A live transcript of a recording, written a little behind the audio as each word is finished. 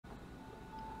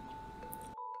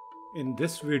In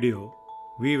this video,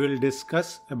 we will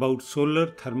discuss about solar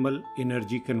thermal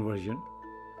energy conversion.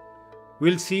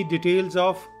 We'll see details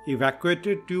of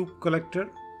evacuated tube collector,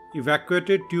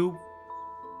 evacuated tube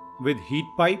with heat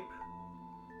pipe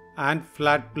and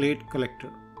flat plate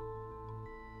collector.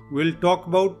 We'll talk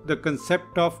about the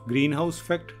concept of greenhouse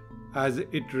effect as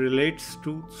it relates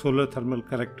to solar thermal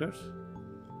collectors.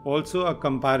 Also, a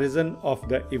comparison of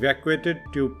the evacuated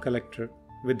tube collector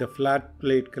with the flat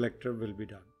plate collector will be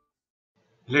done.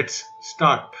 Let's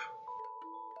start.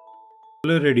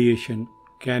 Solar radiation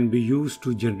can be used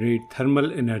to generate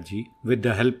thermal energy with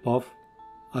the help of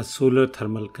a solar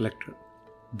thermal collector.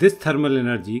 This thermal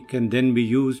energy can then be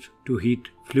used to heat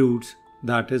fluids,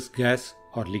 that is gas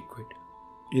or liquid.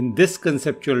 In this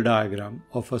conceptual diagram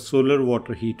of a solar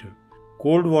water heater,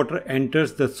 cold water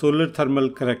enters the solar thermal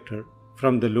collector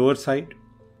from the lower side,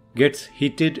 gets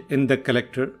heated in the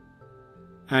collector,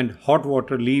 and hot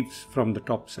water leaves from the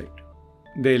top side.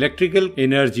 The electrical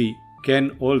energy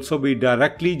can also be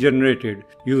directly generated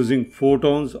using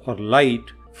photons or light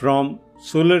from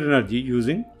solar energy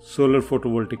using solar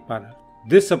photovoltaic panel.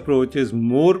 This approach is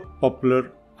more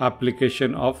popular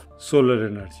application of solar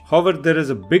energy. However, there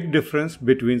is a big difference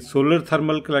between solar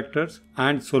thermal collectors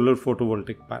and solar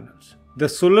photovoltaic panels. The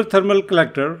solar thermal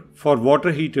collector for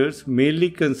water heaters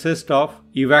mainly consists of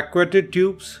evacuated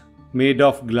tubes made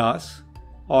of glass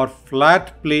or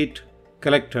flat plate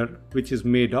collector which is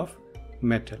made of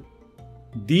metal.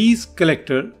 These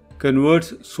collector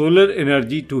converts solar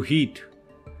energy to heat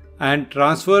and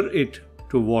transfer it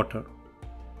to water.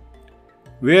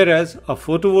 Whereas a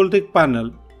photovoltaic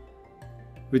panel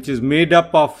which is made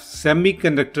up of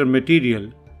semiconductor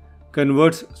material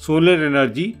converts solar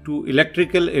energy to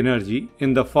electrical energy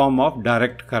in the form of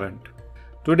direct current.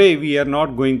 Today we are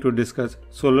not going to discuss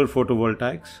solar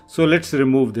photovoltaics, so let's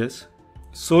remove this.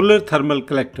 Solar thermal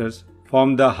collectors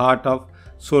form the heart of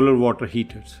solar water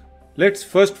heaters. Let's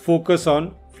first focus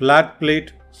on flat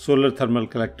plate solar thermal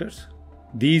collectors.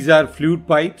 These are fluid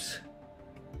pipes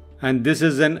and this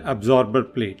is an absorber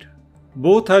plate.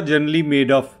 Both are generally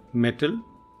made of metal.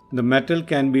 The metal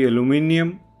can be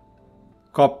aluminum,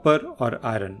 copper or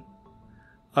iron.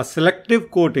 A selective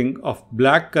coating of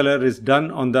black color is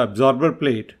done on the absorber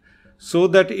plate so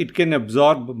that it can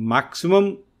absorb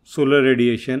maximum solar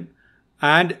radiation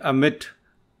and emit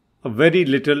a very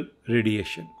little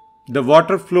radiation. The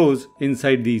water flows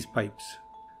inside these pipes.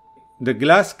 The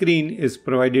glass screen is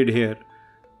provided here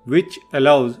which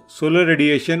allows solar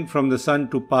radiation from the sun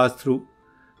to pass through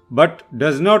but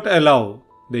does not allow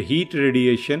the heat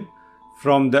radiation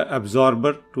from the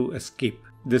absorber to escape.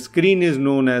 The screen is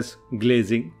known as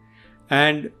glazing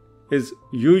and is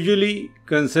usually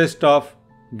consist of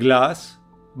glass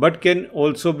but can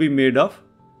also be made of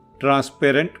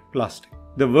transparent plastic.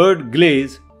 The word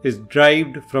glaze is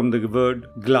derived from the word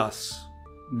glass.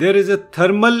 There is a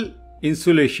thermal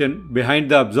insulation behind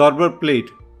the absorber plate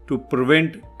to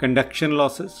prevent conduction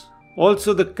losses.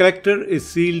 Also, the collector is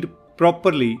sealed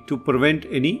properly to prevent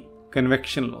any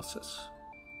convection losses.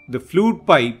 The fluid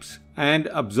pipes and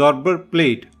absorber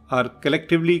plate are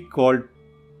collectively called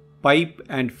pipe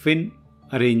and fin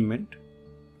arrangement.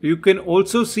 You can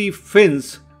also see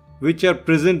fins which are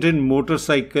present in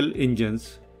motorcycle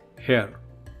engines here.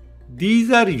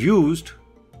 These are used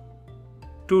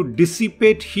to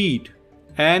dissipate heat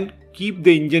and keep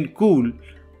the engine cool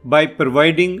by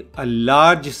providing a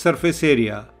large surface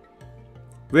area,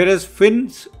 whereas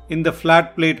fins in the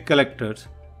flat plate collectors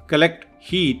collect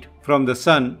heat from the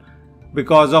sun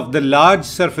because of the large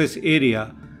surface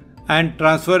area and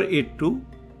transfer it to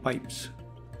pipes.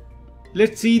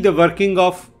 Let's see the working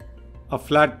of a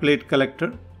flat plate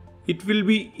collector. It will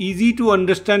be easy to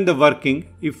understand the working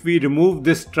if we remove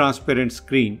this transparent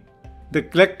screen. The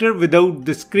collector without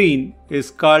the screen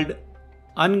is called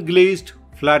unglazed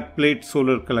flat plate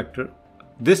solar collector.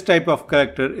 This type of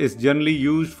collector is generally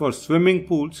used for swimming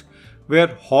pools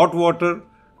where hot water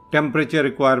temperature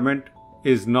requirement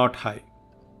is not high.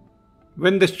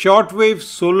 When the shortwave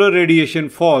solar radiation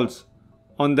falls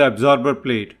on the absorber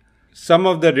plate, some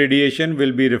of the radiation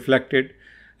will be reflected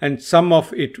and some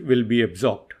of it will be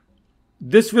absorbed.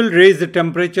 This will raise the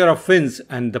temperature of fins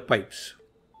and the pipes.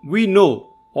 We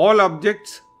know all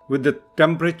objects with the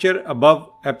temperature above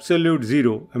absolute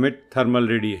zero emit thermal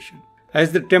radiation.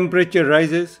 As the temperature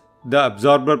rises, the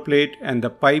absorber plate and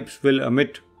the pipes will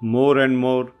emit more and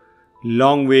more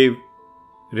long wave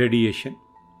radiation.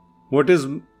 What is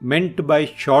meant by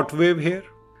short wave here?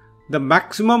 The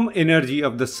maximum energy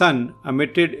of the sun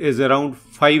emitted is around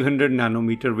 500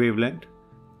 nanometer wavelength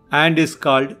and is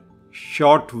called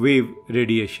short wave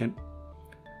radiation.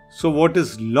 So what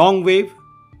is long wave?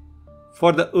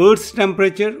 For the Earth's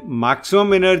temperature,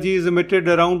 maximum energy is emitted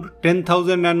around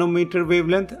 10,000 nanometer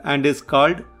wavelength and is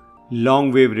called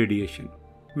long wave radiation.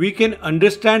 We can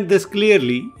understand this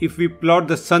clearly if we plot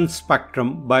the sun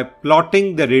spectrum by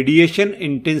plotting the radiation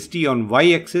intensity on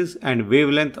y-axis and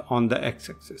wavelength on the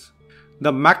x-axis.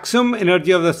 The maximum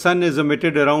energy of the sun is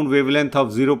emitted around wavelength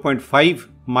of 0.5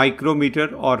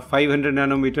 micrometer or 500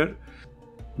 nanometer,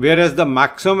 whereas the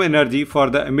maximum energy for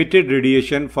the emitted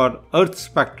radiation for Earth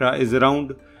spectra is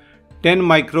around 10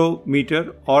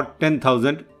 micrometer or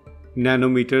 10,000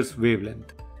 nanometers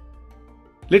wavelength.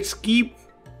 Let's keep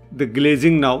the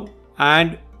glazing now,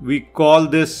 and we call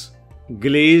this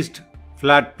glazed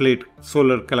flat plate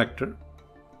solar collector.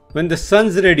 When the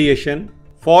sun's radiation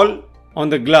fall on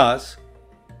the glass,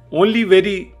 only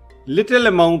very little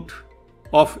amount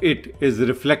of it is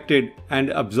reflected and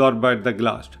absorbed by the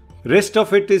glass. Rest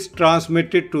of it is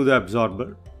transmitted to the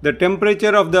absorber. The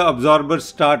temperature of the absorber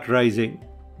starts rising.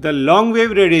 The long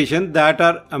wave radiation that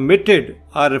are emitted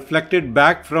are reflected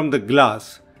back from the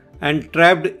glass and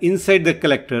trapped inside the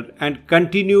collector and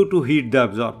continue to heat the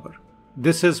absorber.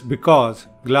 This is because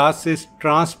glass is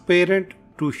transparent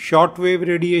to short wave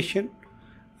radiation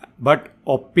but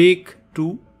opaque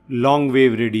to long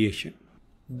wave radiation.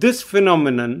 This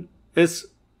phenomenon is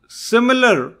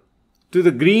similar to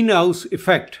the greenhouse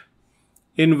effect,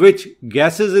 in which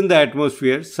gases in the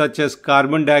atmosphere such as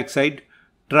carbon dioxide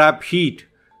trap heat,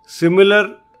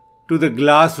 similar to the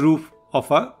glass roof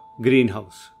of a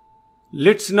greenhouse.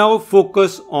 Let's now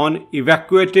focus on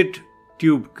evacuated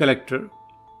tube collector.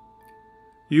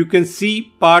 You can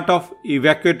see part of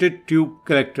evacuated tube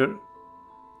collector.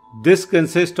 This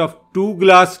consists of two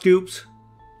glass tubes.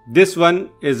 This one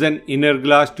is an inner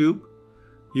glass tube.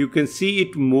 You can see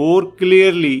it more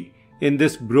clearly in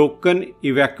this broken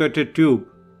evacuated tube.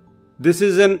 This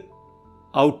is an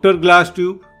outer glass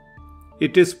tube.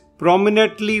 It is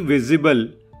prominently visible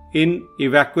in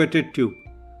evacuated tube.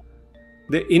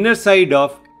 The inner side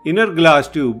of inner glass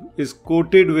tube is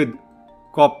coated with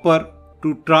copper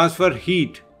to transfer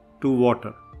heat to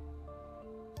water.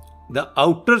 The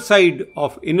outer side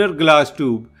of inner glass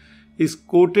tube is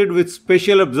coated with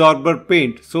special absorber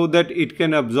paint so that it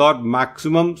can absorb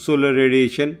maximum solar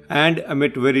radiation and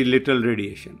emit very little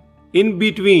radiation. In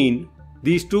between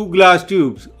these two glass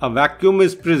tubes, a vacuum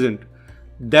is present.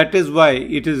 That is why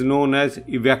it is known as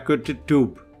evacuated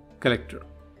tube collector.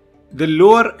 The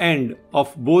lower end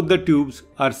of both the tubes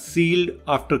are sealed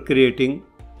after creating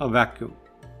a vacuum.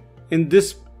 In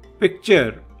this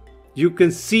picture, you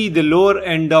can see the lower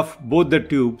end of both the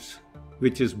tubes,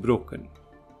 which is broken.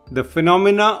 The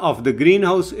phenomena of the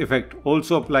greenhouse effect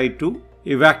also apply to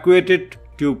evacuated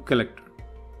tube collector.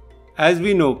 As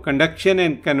we know, conduction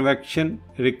and convection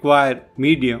require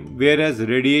medium, whereas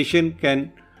radiation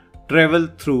can travel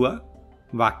through a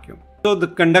vacuum. So the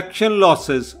conduction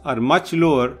losses are much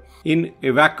lower in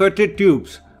evacuated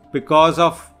tubes because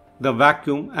of the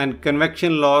vacuum, and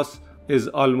convection loss is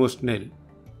almost nil.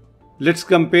 Let's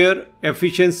compare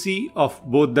efficiency of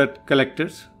both the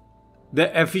collectors.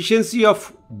 The efficiency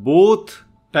of both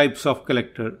types of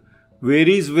collector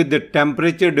varies with the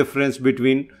temperature difference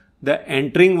between the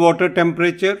entering water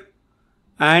temperature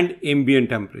and ambient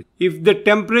temperature. If the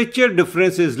temperature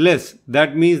difference is less,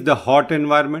 that means the hot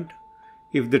environment.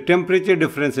 If the temperature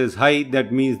difference is high,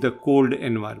 that means the cold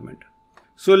environment.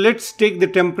 So let's take the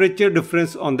temperature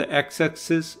difference on the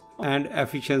x-axis and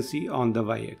efficiency on the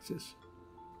y-axis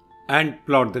and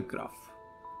plot the graph.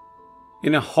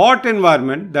 In a hot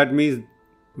environment, that means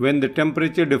when the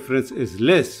temperature difference is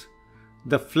less,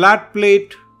 the flat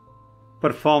plate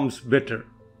performs better.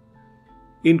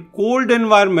 In cold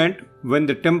environment, when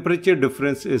the temperature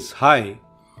difference is high,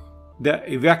 the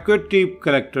evacuated tube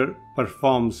collector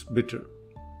performs better.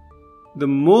 The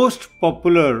most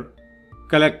popular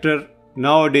collector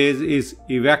nowadays is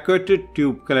evacuated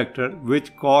tube collector,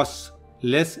 which costs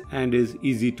less and is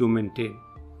easy to maintain.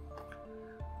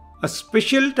 A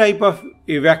special type of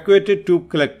evacuated tube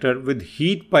collector with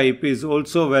heat pipe is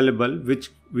also available,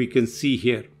 which we can see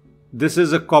here. This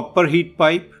is a copper heat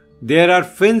pipe. There are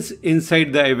fins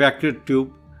inside the evacuated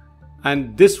tube,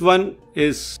 and this one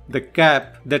is the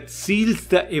cap that seals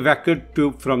the evacuated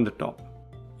tube from the top.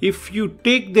 If you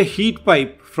take the heat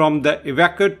pipe from the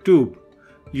evacuated tube,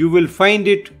 you will find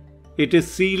it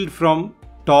is sealed from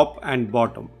top and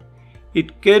bottom.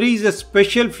 It carries a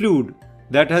special fluid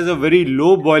that has a very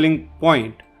low boiling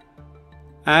point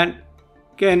and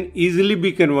can easily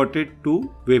be converted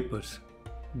to vapors.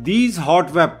 These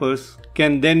hot vapors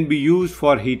can then be used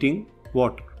for heating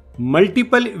water.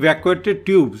 Multiple evacuated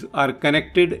tubes are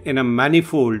connected in a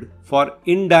manifold for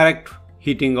indirect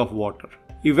heating of water.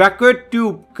 Evacuate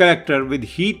tube collector with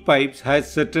heat pipes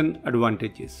has certain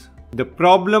advantages. The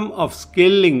problem of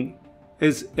scaling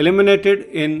is eliminated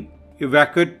in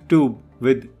evacuate tube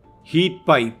with heat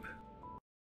pipe.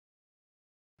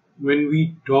 When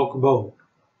we talk about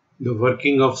the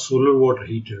working of solar water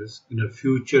heaters in a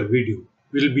future video,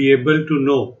 we'll be able to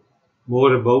know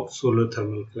more about solar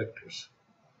thermal collectors.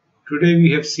 Today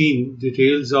we have seen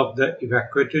details of the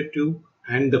evacuated tube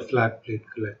and the flat plate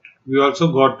collector. We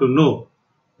also got to know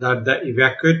that the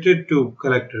evacuated tube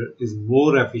collector is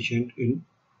more efficient in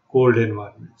cold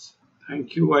environments.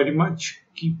 Thank you very much.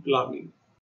 Keep learning.